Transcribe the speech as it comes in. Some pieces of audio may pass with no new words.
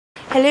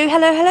Hello,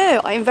 hello, hello.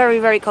 I am very,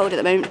 very cold at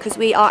the moment because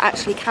we are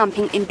actually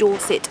camping in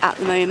Dorset at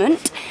the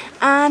moment,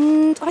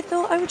 and I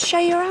thought I would show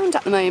you around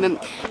at the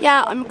moment.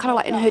 Yeah, I'm kind of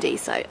like in a hoodie,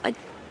 so I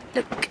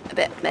look a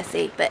bit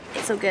messy, but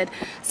it's all good.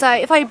 So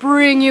if I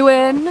bring you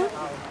in...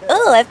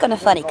 Oh, I've got a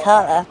funny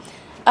colour.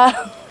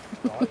 I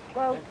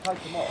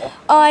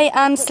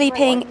am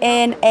sleeping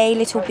in a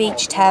little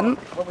beach tent.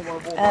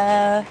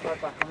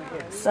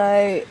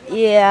 So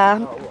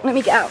yeah, let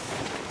me get out.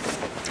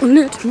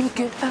 Let me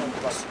get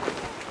out.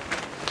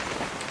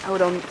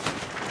 Hold on.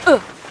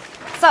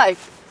 So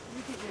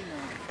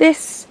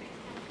this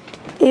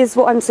is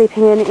what I'm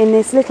sleeping in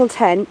this little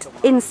tent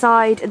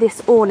inside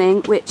this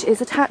awning, which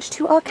is attached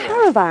to our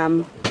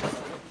caravan.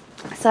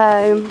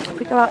 So if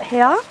we go out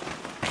here,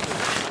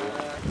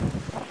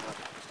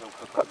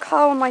 got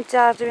Carl and my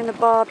dad doing the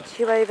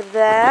barbecue over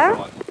there.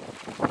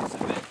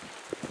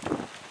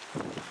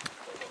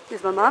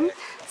 Here's my mum.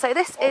 So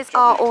this is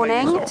our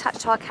awning attached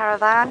to our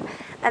caravan,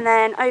 and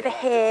then over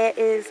here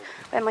is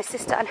where my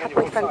sister and her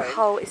boyfriend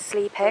Cole is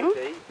sleeping.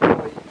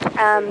 Got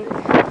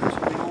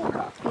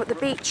the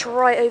beach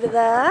right over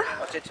there.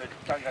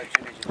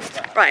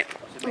 Right,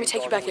 let me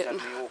take you back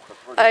in.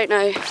 I don't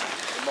know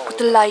what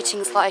the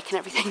lighting's like and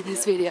everything in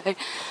this video.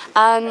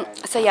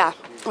 So yeah,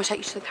 I'll take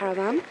you to the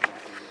caravan.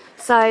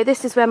 So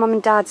this is where Mum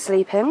and Dad's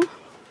sleeping.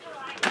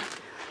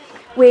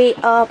 We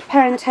are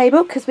preparing the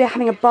table because we're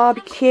having a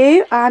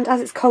barbecue, and as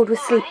it's cold,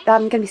 I'm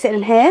going to be sitting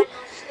in here.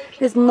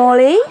 There's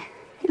Molly,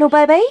 little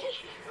baby,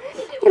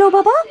 little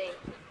bubba.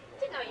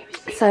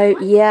 So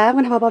yeah, I'm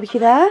going to have our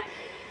barbecue there.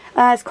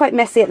 It's quite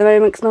messy at the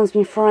moment because Mum's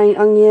been frying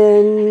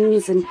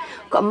onions, and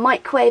we've got a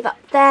microwave up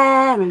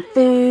there and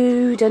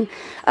food. And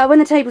when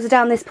the tables are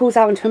down, this pulls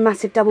out into a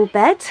massive double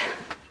bed.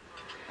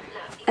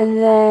 And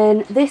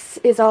then this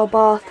is our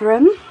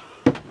bathroom.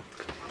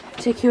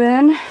 Take you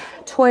in.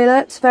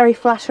 Toilet, very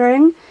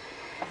flattering.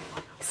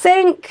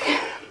 Sink,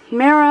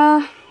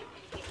 mirror,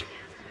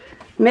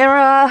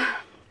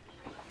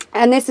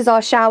 and this is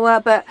our shower,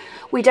 but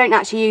we don't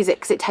actually use it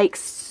because it takes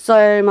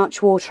so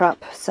much water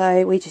up,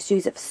 so we just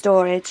use it for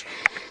storage.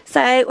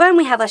 So when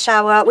we have a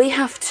shower, we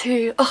have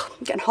to, oh,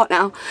 I'm getting hot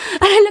now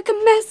and I look a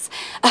mess.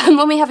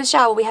 When we have a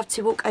shower, we have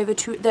to walk over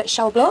to the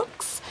shower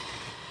blocks.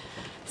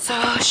 So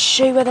I'll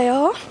show you where they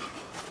are.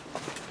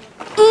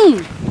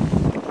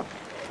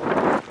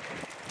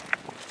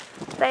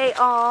 They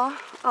are,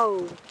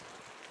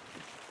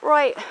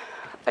 right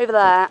over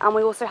there, and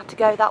we also have to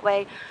go that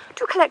way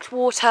to collect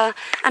water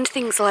and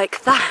things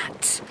like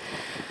that.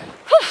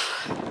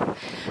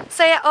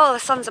 So yeah, oh, the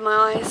sun's in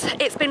my eyes.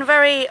 It's been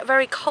very,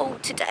 very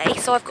cold today,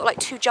 so I've got like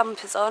 2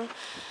 jumpers on.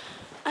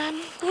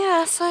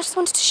 Yeah, so I just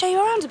wanted to show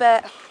you around a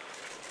bit.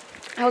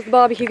 How's the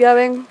barbecue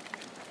going?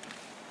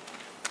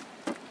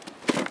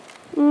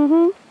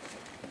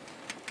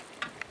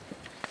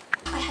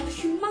 I have a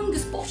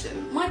humongous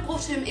bottom. My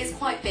bottom is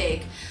quite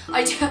big.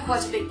 I do have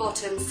quite a big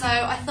bottom, so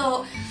I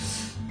thought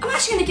I'm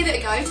actually going to give it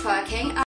a go twerking.